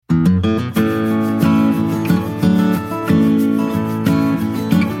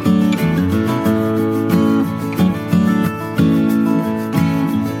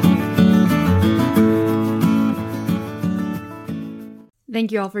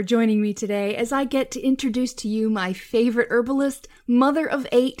Thank you all for joining me today as I get to introduce to you my favorite herbalist, mother of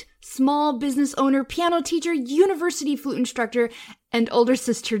 8, small business owner, piano teacher, university flute instructor, and older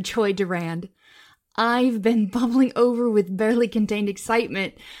sister Joy Durand. I've been bubbling over with barely contained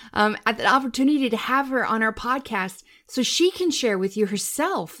excitement at the opportunity to have her on our podcast so she can share with you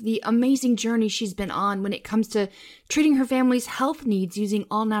herself the amazing journey she's been on when it comes to treating her family's health needs using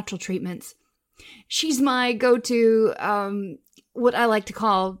all-natural treatments. She's my go-to, what I like to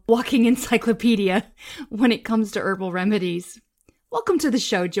call walking encyclopedia when it comes to herbal remedies. Welcome to the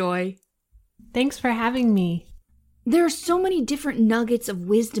show, Joy. Thanks for having me. There are so many different nuggets of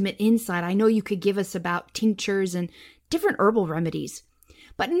wisdom and insight I know you could give us about tinctures and different herbal remedies.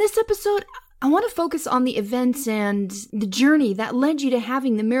 But in this episode, I want to focus on the events and the journey that led you to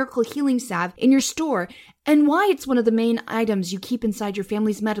having the Miracle Healing Salve in your store and why it's one of the main items you keep inside your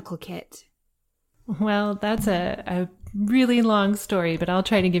family's medical kit. Well, that's a really long story, but I'll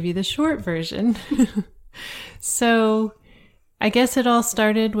try to give you the short version. So I guess it all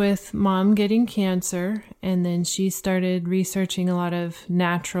started with Mom getting cancer, and then she started researching a lot of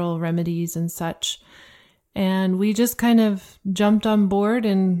natural remedies and such. And we just kind of jumped on board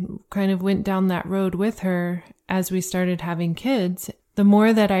and kind of went down that road with her as we started having kids. The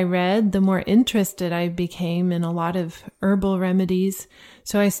more that I read, the more interested I became in a lot of herbal remedies.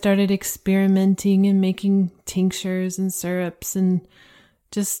 So I started experimenting and making tinctures and syrups and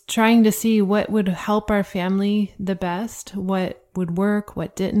just trying to see what would help our family the best, what would work,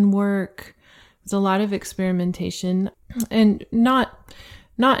 what didn't work. It was a lot of experimentation, and not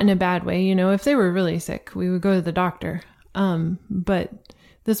in a bad way. You know, if they were really sick, we would go to the doctor. But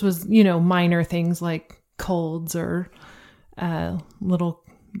this was, minor things like colds or little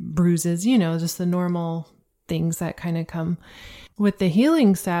bruises, just the normal things that kind of come. With the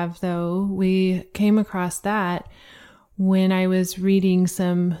healing salve, though, we came across that when I was reading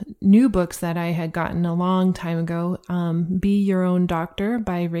some new books that I had gotten a long time ago, Be Your Own Doctor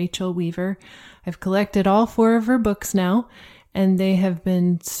by Rachel Weaver. I've collected all 4 of her books now, and they have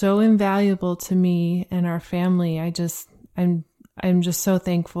been so invaluable to me and our family. I'm just so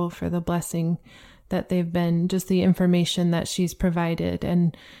thankful for the blessing that they've been, just the information that she's provided,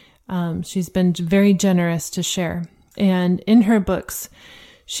 and she's been very generous to share. And in her books,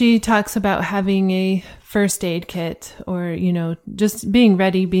 she talks about having a first aid kit or, just being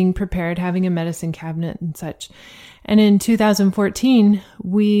ready, being prepared, having a medicine cabinet and such. And in 2014,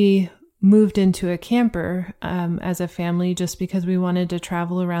 we moved into a camper as a family just because we wanted to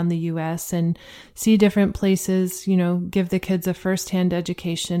travel around the U.S. and see different places, give the kids a firsthand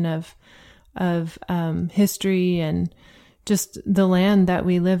education of history and just the land that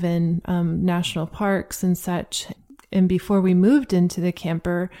we live in, national parks and such. And before we moved into the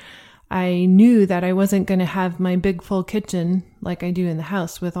camper, I knew that I wasn't going to have my big full kitchen like I do in the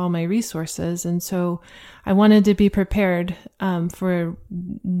house with all my resources. And so I wanted to be prepared for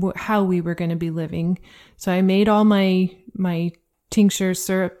how we were going to be living. So I made all my tinctures,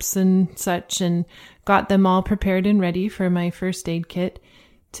 syrups and such, and got them all prepared and ready for my first aid kit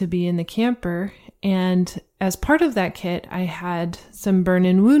to be in the camper. And as part of that kit, I had some burn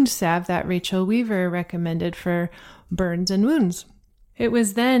and wound salve that Rachel Weaver recommended for burns and wounds. It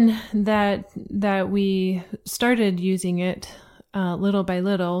was then that we started using it little by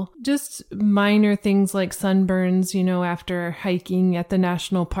little, just minor things like sunburns, after hiking at the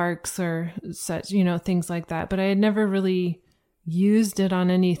national parks or such, things like that. But I had never really used it on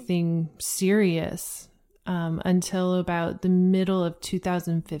anything serious until about the middle of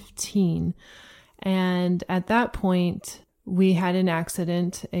 2015. And at that point, we had an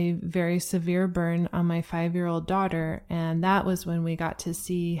accident, a very severe burn on my 5-year-old daughter. And that was when we got to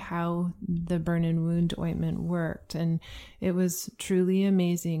see how the burn and wound ointment worked. And it was truly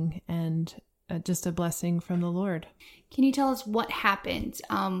amazing and just a blessing from the Lord. Can you tell us what happened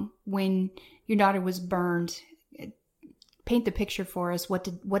when your daughter was burned? Paint the picture for us. What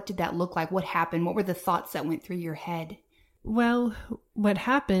did that look like? What happened? What were the thoughts that went through your head? Well, what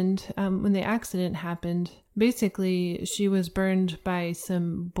happened when the accident happened, basically she was burned by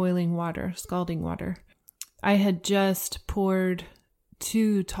some boiling water, scalding water. I had just poured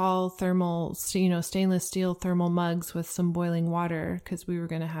 2 tall thermal, stainless steel thermal mugs with some boiling water because we were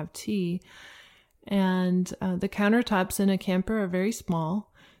going to have tea. And the countertops in a camper are very small.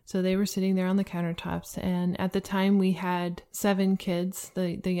 So they were sitting there on the countertops. And at the time we had 7 kids.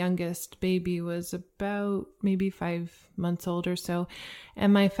 The youngest baby was about maybe 5 months old or so.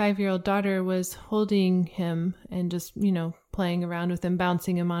 And my 5-year-old daughter was holding him and just, playing around with him,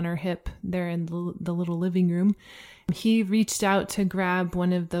 bouncing him on her hip there in the little living room. He reached out to grab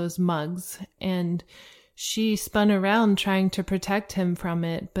one of those mugs, and she spun around trying to protect him from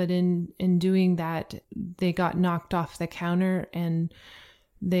it. But in doing that, they got knocked off the counter and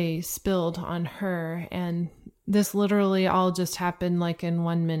they spilled on her. And this literally all just happened like in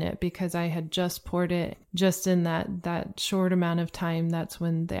 1 minute, because I had just poured it just in that short amount of time. That's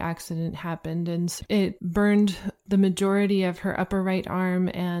when the accident happened. And it burned the majority of her upper right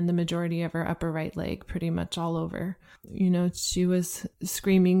arm and the majority of her upper right leg, pretty much all over. She was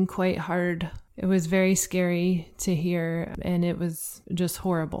screaming quite hard. It was very scary to hear, and it was just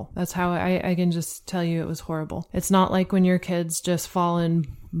horrible. That's how I can just tell you it was horrible. It's not like when your kids just fall and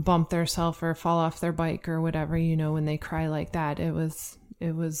bump themselves or fall off their bike or whatever, when they cry like that. It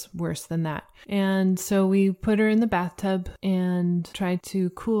was worse than that. And so we put her in the bathtub and tried to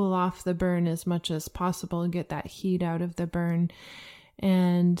cool off the burn as much as possible and get that heat out of the burn.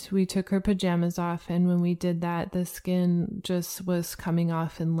 And we took her pajamas off, and when we did that, the skin just was coming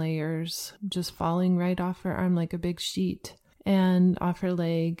off in layers, just falling right off her arm like a big sheet, and off her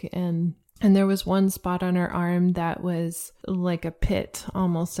leg. And there was one spot on her arm that was like a pit,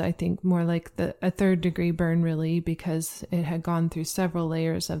 almost, I think more like a 3rd degree burn, really, because it had gone through several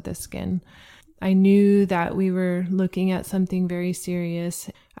layers of the skin. I knew that we were looking at something very serious.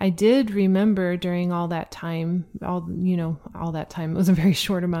 I did remember during all that time, all that time, it was a very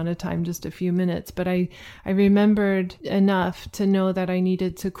short amount of time, just a few minutes, but I remembered enough to know that I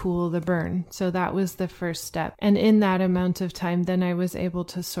needed to cool the burn. So that was the first step. And in that amount of time, then I was able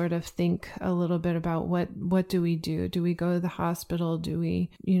to sort of think a little bit about what do we do? Do we go to the hospital? Do we,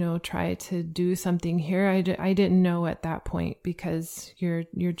 try to do something here? I didn't know at that point, because you're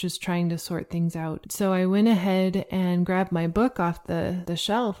just trying to sort things out. So I went ahead and grabbed my book off the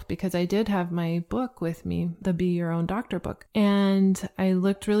shelf, because I did have my book with me, the Be Your Own Doctor book. And I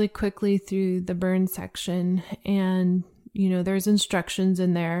looked really quickly through the burn section, and there's instructions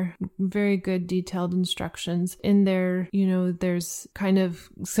in there, very good detailed instructions in there. There's kind of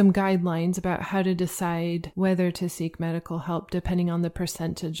some guidelines about how to decide whether to seek medical help depending on the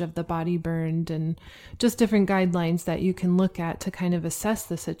percentage of the body burned, and just different guidelines that you can look at to kind of assess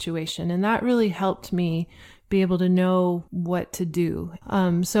the situation. And that really helped me be able to know what to do.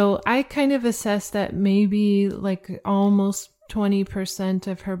 So I kind of assessed that maybe like almost 20%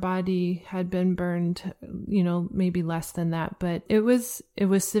 of her body had been burned, maybe less than that, but it was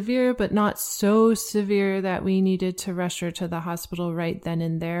severe, but not so severe that we needed to rush her to the hospital right then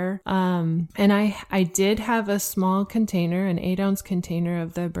and there. And I did have a small container, an 8-ounce container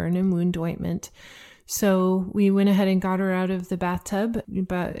of the burn and wound ointment. So we went ahead and got her out of the bathtub.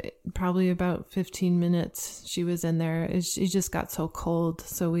 Probably about 15 minutes she was in there. She just got so cold.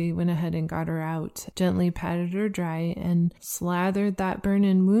 So we went ahead and got her out, gently patted her dry, and slathered that burn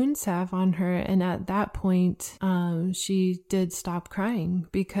and wound salve on her. And at that point, she did stop crying,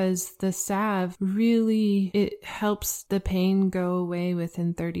 because the salve really, it helps the pain go away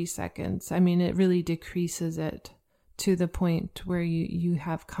within 30 seconds. I mean, it really decreases it to the point where you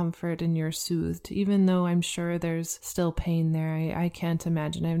have comfort and you're soothed, even though I'm sure there's still pain there. I can't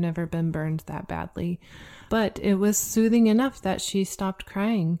imagine. I've never been burned that badly. But it was soothing enough that she stopped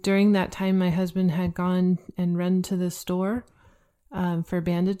crying. During that time, my husband had gone and run to the store for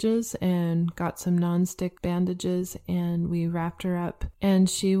bandages and got some nonstick bandages, and we wrapped her up, and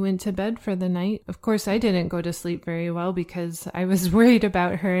she went to bed for the night. Of course, I didn't go to sleep very well because I was worried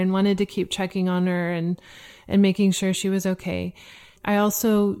about her and wanted to keep checking on her and making sure she was okay. I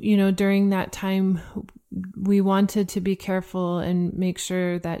also, during that time, we wanted to be careful and make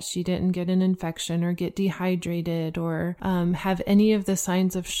sure that she didn't get an infection or get dehydrated or have any of the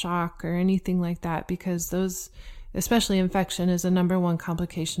signs of shock or anything like that, because those, especially infection, is a number one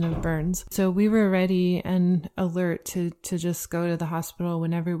complication of burns. So we were ready and alert to just go to the hospital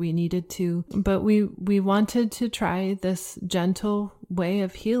whenever we needed to. But we wanted to try this gentle way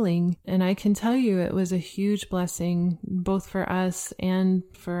of healing. And I can tell you it was a huge blessing, both for us and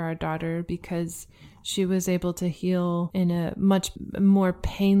for our daughter, because she was able to heal in a much more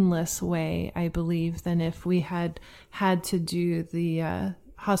painless way, I believe, than if we had to do the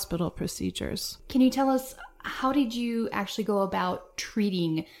hospital procedures. Can you tell us, how did you actually go about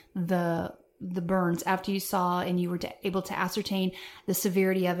treating the burns after you saw and you were able to ascertain the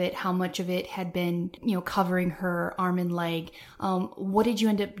severity of it, how much of it had been, covering her arm and leg? What did you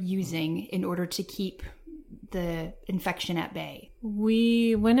end up using in order to keep the infection at bay?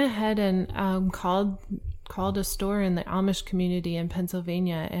 We went ahead and called a store in the Amish community in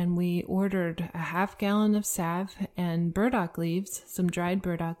Pennsylvania, and we ordered a half gallon of salve and burdock leaves, some dried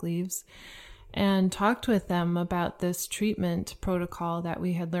burdock leaves, and talked with them about this treatment protocol that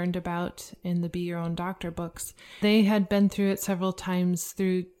we had learned about in the Be Your Own Doctor books. They had been through it several times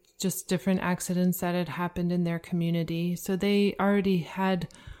through just different accidents that had happened in their community. So they already had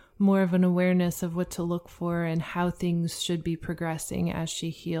more of an awareness of what to look for and how things should be progressing as she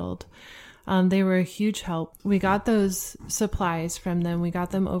healed. They were a huge help. We got those supplies from them. We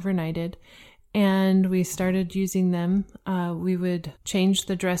got them overnighted and we started using them. We would change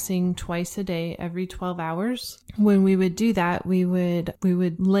the dressing twice a day, every 12 hours. When we would do that, we would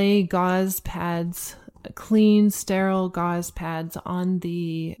lay gauze pads, clean, sterile gauze pads on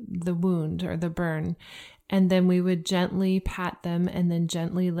the wound or the burn. And then we would gently pat them and then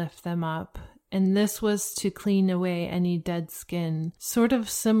gently lift them up. And this was to clean away any dead skin, sort of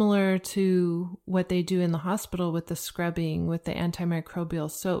similar to what they do in the hospital with the scrubbing, with the antimicrobial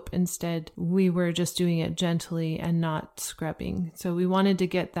soap. Instead, we were just doing it gently and not scrubbing. So we wanted to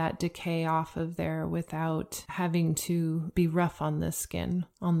get that decay off of there without having to be rough on the skin,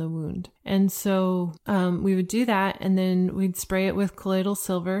 on the wound. And so we would do that, and then we'd spray it with colloidal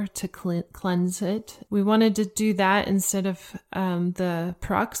silver to cleanse it. We wanted to do that instead of the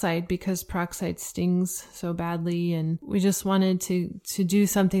peroxide because peroxide stings so badly, and we just wanted to do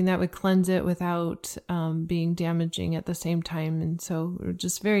something that would cleanse it without being damaging at the same time. And so we're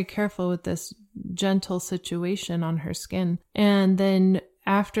just very careful with this gentle situation on her skin. And then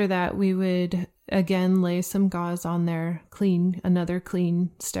after that, we would again lay some gauze on there, another clean,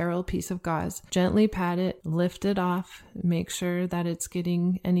 sterile piece of gauze, gently pat it, lift it off, make sure that it's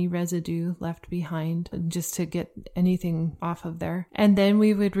getting any residue left behind, just to get anything off of there. And then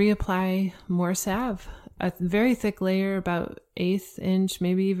we would reapply more salve, a very thick layer, about 1/8 inch,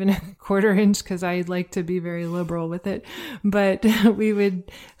 maybe even a 1/4 inch, because I like to be very liberal with it. But we would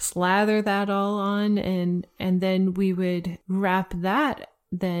slather that all on, and then we would wrap that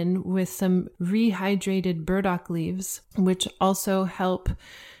then with some rehydrated burdock leaves, which also help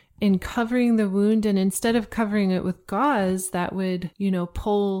in covering the wound. And instead of covering it with gauze that would,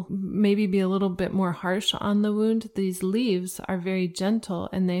 pull, maybe be a little bit more harsh on the wound, these leaves are very gentle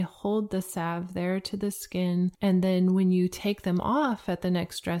and they hold the salve there to the skin. And then when you take them off at the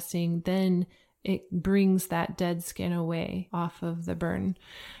next dressing, then it brings that dead skin away off of the burn.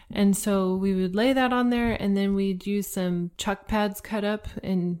 And so we would lay that on there, and then we'd use some chuck pads cut up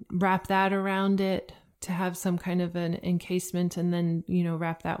and wrap that around it to have some kind of an encasement, and then,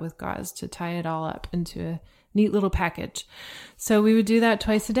 wrap that with gauze to tie it all up into a neat little package. So we would do that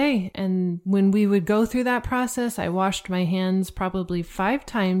twice a day. And when we would go through that process, I washed my hands probably 5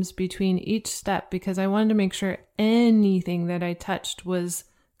 times between each step, because I wanted to make sure anything that I touched was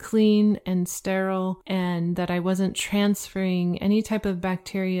clean and sterile, and that I wasn't transferring any type of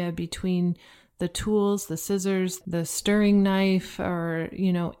bacteria between the tools, the scissors, the stirring knife, or,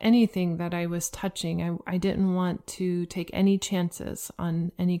 anything that I was touching. I didn't want to take any chances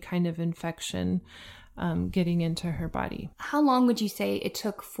on any kind of infection getting into her body. How long would you say it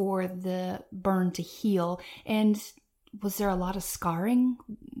took for the burn to heal? And was there a lot of scarring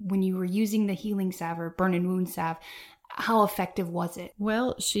when you were using the healing salve or burn and wound salve? How effective was it?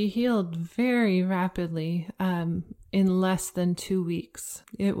 Well, she healed very rapidly, in less than 2 weeks.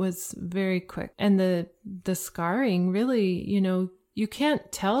 It was very quick. And the scarring really, you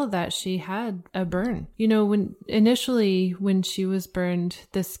can't tell that she had a burn. When she was burned,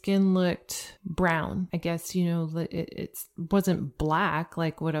 the skin looked brown. I guess, it wasn't black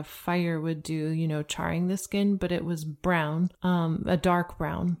like what a fire would do, charring the skin, but it was brown, a dark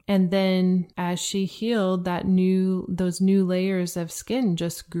brown. And then as she healed, those new layers of skin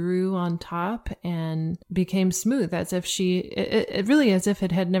just grew on top and became smooth, as if as if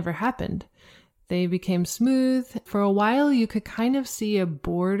it had never happened. They became smooth. For a while, you could kind of see a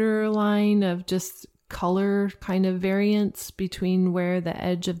borderline of just color kind of variance between where the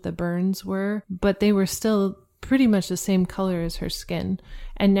edge of the burns were, but they were still pretty much the same color as her skin.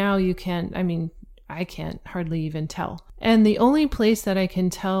 And now I can't hardly even tell. And the only place that I can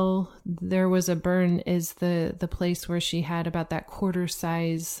tell there was a burn is the place where she had about that 1/4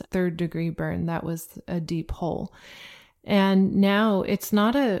 size 3rd degree burn. That was a deep hole. And now it's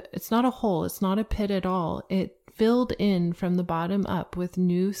not a hole. It's not a pit at all. It filled in from the bottom up with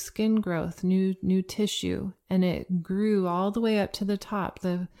new skin growth, new tissue, and it grew all the way up to the top,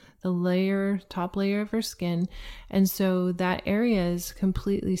 the top layer of her skin. And so that area is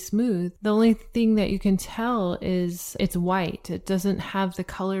completely smooth. The only thing that you can tell is it's white. It doesn't have the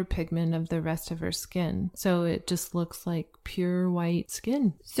color pigment of the rest of her skin. So it just looks like pure white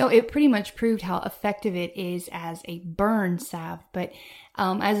skin. So it pretty much proved how effective it is as a burn salve. But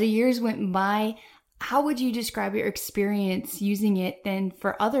as the years went by, how would you describe your experience using it then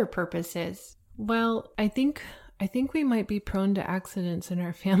for other purposes? Well, I think we might be prone to accidents in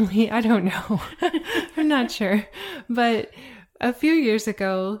our family. I don't know. I'm not sure. But a few years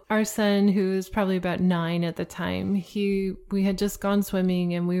ago, our son, who was probably about 9 at the time, we had just gone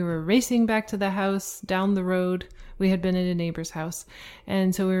swimming and we were racing back to the house down the road. We had been at a neighbor's house.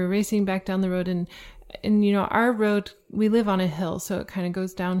 And so we were racing back down the road and our road, we live on a hill, so it kind of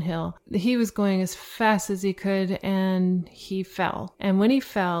goes downhill. He was going as fast as he could and he fell. And when he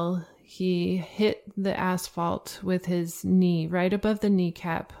fell, he hit the asphalt with his knee right above the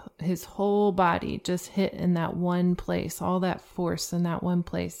kneecap. His whole body just hit in that one place, all that force in that one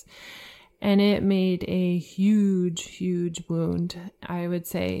place. And it made a huge, huge wound. I would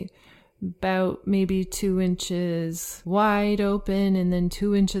say about maybe 2 inches wide open and then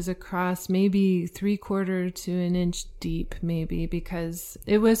 2 inches across, maybe 3/4 to an inch deep, maybe, because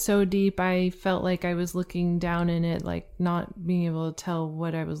it was so deep. I felt like I was looking down in it, like not being able to tell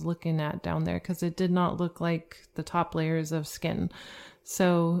what I was looking at down there, because it did not look like the top layers of skin.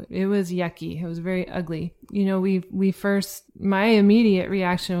 So it was yucky. It was very ugly. My immediate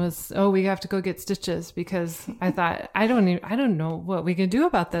reaction was, oh, we have to go get stitches, because I thought, I don't know what we can do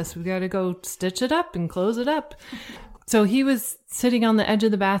about this. We got to go stitch it up and close it up. So he was sitting on the edge of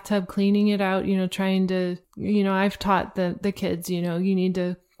the bathtub, cleaning it out, trying to, I've taught the kids, you need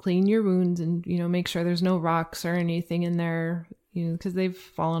to clean your wounds and, make sure there's no rocks or anything in there, because they've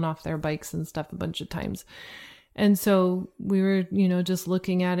fallen off their bikes and stuff a bunch of times. And so we were, just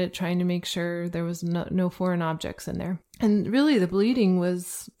looking at it, trying to make sure there was no foreign objects in there. And really the bleeding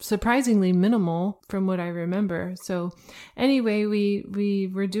was surprisingly minimal from what I remember. So anyway, we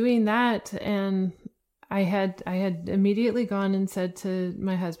were doing that, and I had immediately gone and said to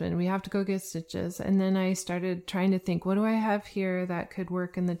my husband, we have to go get stitches. And then I started trying to think, what do I have here that could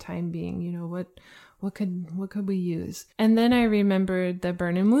work in the time being? What could we use? And then I remembered the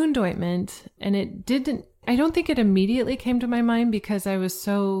burn and wound ointment, and I don't think it immediately came to my mind because I was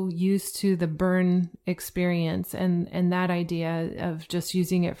so used to the burn experience and that idea of just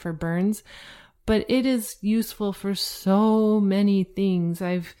using it for burns. But it is useful for so many things.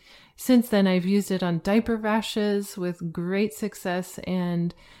 Since then I've used it on diaper rashes with great success,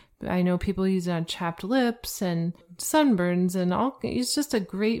 and I know people use it on chapped lips and sunburns and all. It's just a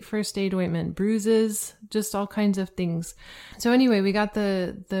great first aid ointment, bruises, just all kinds of things. So anyway, we got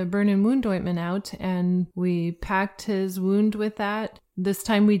the burn and wound ointment out and we packed his wound with that. This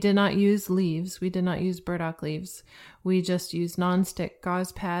time we did not use leaves. We did not use burdock leaves. We just used nonstick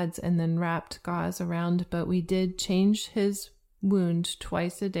gauze pads and then wrapped gauze around, but we did change his wound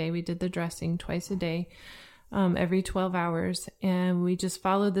twice a day. We did the dressing twice a day. Every 12 hours. And we just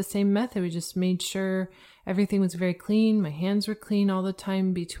followed the same method. We just made sure everything was very clean. My hands were clean all the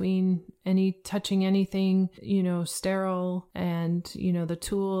time between touching anything, sterile, and, the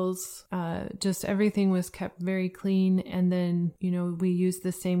tools, just everything was kept very clean. And then, we used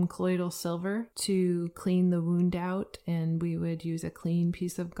the same colloidal silver to clean the wound out, and we would use a clean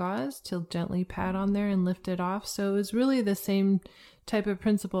piece of gauze to gently pat on there and lift it off. So it was really the same type of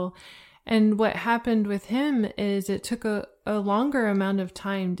principle. And what happened with him is it took a longer amount of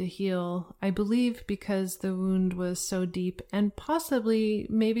time to heal, I believe because the wound was so deep, and possibly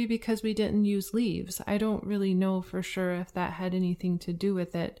maybe because we didn't use leaves. I don't really know for sure if that had anything to do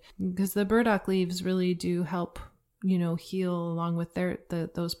with it, because the burdock leaves really do help, heal along with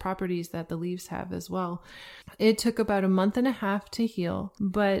those properties that the leaves have as well. It took about 1.5 months to heal,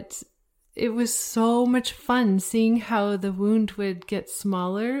 but it was so much fun seeing how the wound would get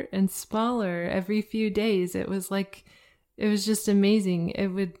smaller and smaller every few days. It was just amazing. It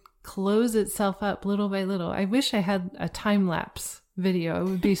would close itself up little by little. I wish I had a time lapse video. It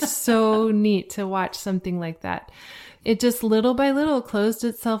would be so neat to watch something like that. It just little by little closed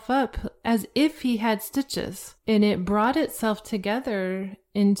itself up as if he had stitches, and it brought itself together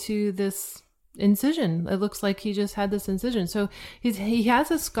into this incision. It looks like he just had this incision. So he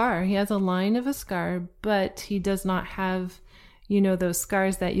has a scar. He has a line of a scar, but he does not have, those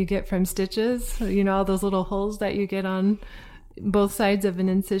scars that you get from stitches, all those little holes that you get on both sides of an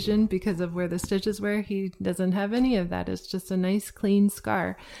incision because of where the stitches were. He doesn't have any of that. It's just a nice clean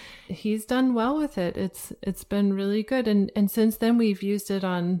scar. He's done well with it. It's been really good. And since then we've used it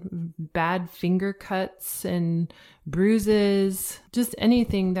on bad finger cuts and bruises, just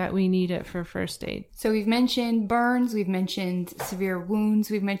anything that we need it for first aid. So we've mentioned burns, we've mentioned severe wounds,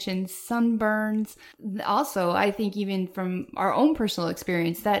 we've mentioned sunburns. Also, I think even from our own personal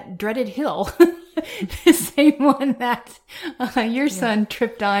experience, that dreaded hill, the same one that your son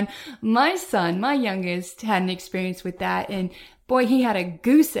tripped on. My son, my youngest, had an experience with that, and boy, he had a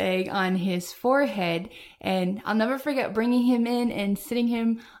goose egg on his forehead, And I'll never forget bringing him in and sitting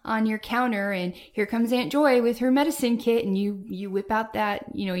him on your counter, and here comes Aunt Joy with her medicine kit, and you whip out that,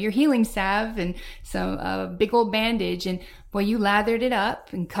 your healing salve and some big old bandage, and boy, you lathered it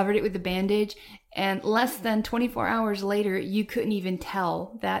up and covered it with the bandage. And less than 24 hours later, you couldn't even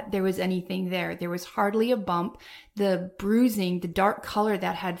tell that there was anything there. There was hardly a bump. The bruising, the dark color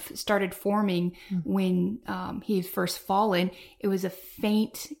that had started forming when he had first fallen, it was a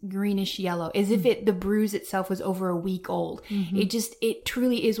faint greenish yellow, as if the bruise itself was over a week old. It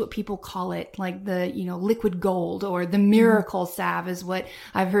truly is what people call it, like the, liquid gold, or the miracle salve is what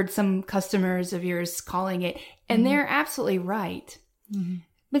I've heard some customers of yours calling it. And they're absolutely right.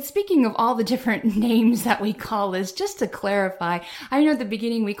 But speaking of all the different names that we call this, just to clarify, I know at the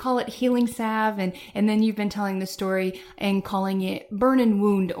beginning we call it healing salve, and then you've been telling the story and calling it burn and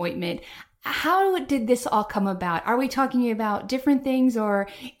wound ointment. How did this all come about? Are we talking about different things, or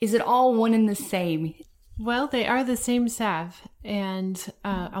is it all one and the same? Well, they are the same salve. And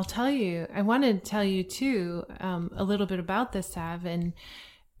I want to tell you too, a little bit about the salve. And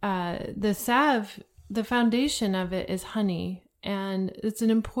the salve, the foundation of it is honey. And it's an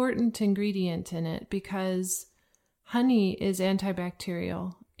important ingredient in it because honey is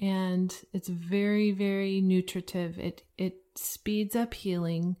antibacterial and it's very, very nutritive. It speeds up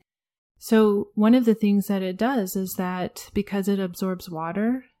healing. So one of the things that it does is that because it absorbs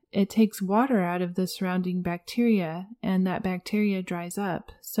water, it takes water out of the surrounding bacteria, and that bacteria dries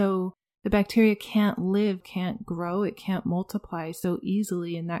up. So the bacteria can't live, can't grow, it can't multiply so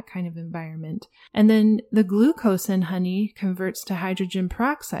easily in that kind of environment. And then the glucose in honey converts to hydrogen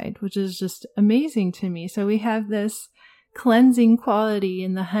peroxide, which is just amazing to me. So we have this cleansing quality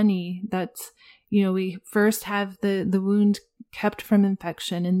in the honey that's, we first have the wound kept from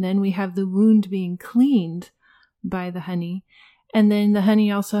infection, and then we have the wound being cleaned by the honey. And then the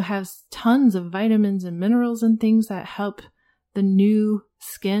honey also has tons of vitamins and minerals and things that help the new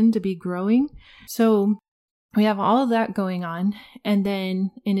skin to be growing. So we have all of that going on. And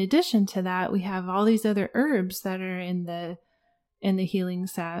then in addition to that, we have all these other herbs that are in the healing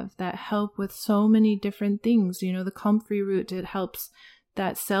salve that help with so many different things. The comfrey root, it helps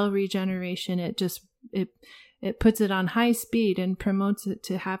that cell regeneration. It puts it on high speed and promotes it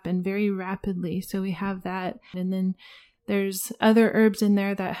to happen very rapidly. So we have that. And then there's other herbs in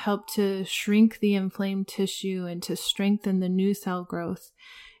there that help to shrink the inflamed tissue and to strengthen the new cell growth.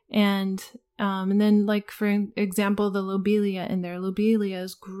 And then, like, for example, the lobelia in there. Lobelia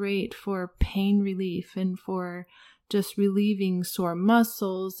is great for pain relief and for just relieving sore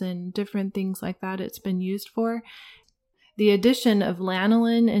muscles and different things like that it's been used for. The addition of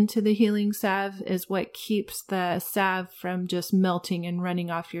lanolin into the healing salve is what keeps the salve from just melting and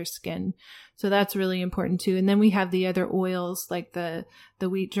running off your skin. So that's really important too. And then we have the other oils like the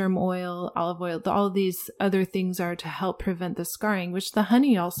wheat germ oil, olive oil, all of these other things are to help prevent the scarring, which the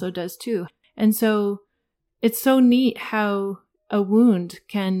honey also does too. And so it's so neat how a wound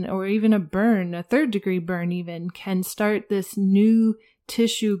can, or even a burn, a 3rd degree burn even, can start this new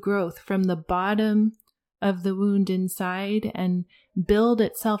tissue growth from the bottom of the wound inside and build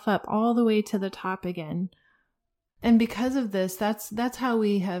itself up all the way to the top again. And because of this, that's how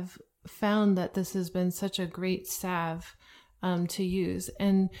we have found that this has been such a great salve to use.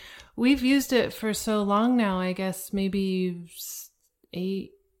 And we've used it for so long now, I guess maybe 8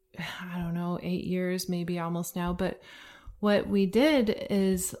 years, maybe almost now. But what we did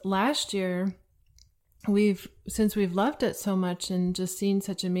is last year, since we've loved it so much and just seen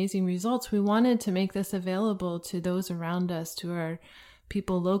such amazing results, we wanted to make this available to those around us, to our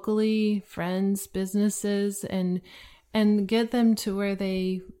people locally, friends, businesses, and get them to where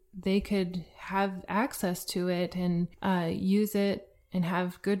they could have access to it and use it and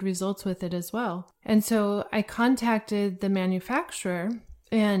have good results with it as well. And so I contacted the manufacturer,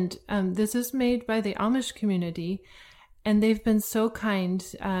 and this is made by the Amish community. And they've been so kind.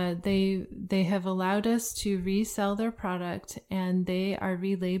 They have allowed us to resell their product, and they are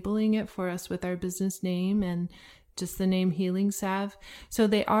relabeling it for us with our business name and just the name Healing Salve. So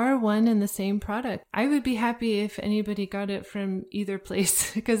they are one and the same product. I would be happy if anybody got it from either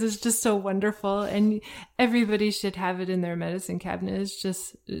place because it's just so wonderful, and everybody should have it in their medicine cabinet.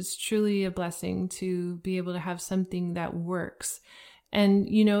 It's truly a blessing to be able to have something that works. And,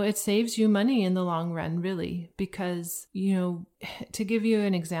 it saves you money in the long run, really, because, to give you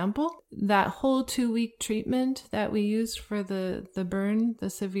an example, that whole 2-week treatment that we used for the burn, the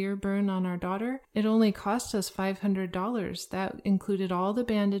severe burn on our daughter, it only cost us $500. That included all the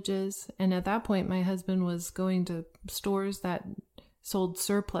bandages. And at that point, my husband was going to stores that sold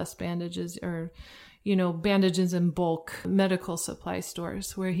surplus bandages or, bandages in bulk, medical supply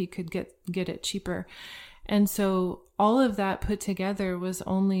stores where he could get it cheaper. And so all of that put together was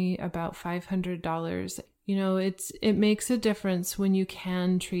only about $500. You know, it makes a difference when you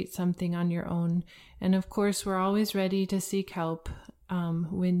can treat something on your own. And of course, we're always ready to seek help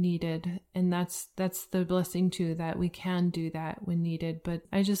when needed. And that's the blessing too, that we can do that when needed. But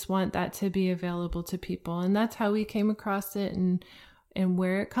I just want that to be available to people. And that's how we came across it and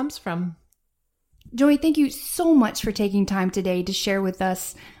where it comes from. Joy, thank you so much for taking time today to share with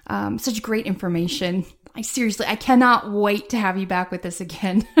us such great information. I cannot wait to have you back with us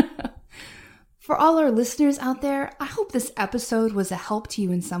again. For all our listeners out there, I hope this episode was a help to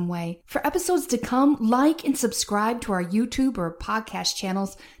you in some way. For episodes to come, like and subscribe to our YouTube or podcast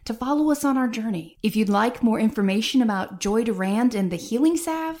channels to follow us on our journey. If you'd like more information about Joy Durand and the Healing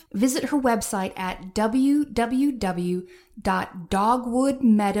Salve, visit her website at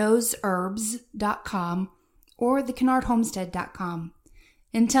www.dogwoodmeadowsherbs.com or thekennardhomestead.com.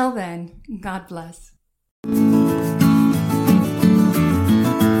 Until then, God bless.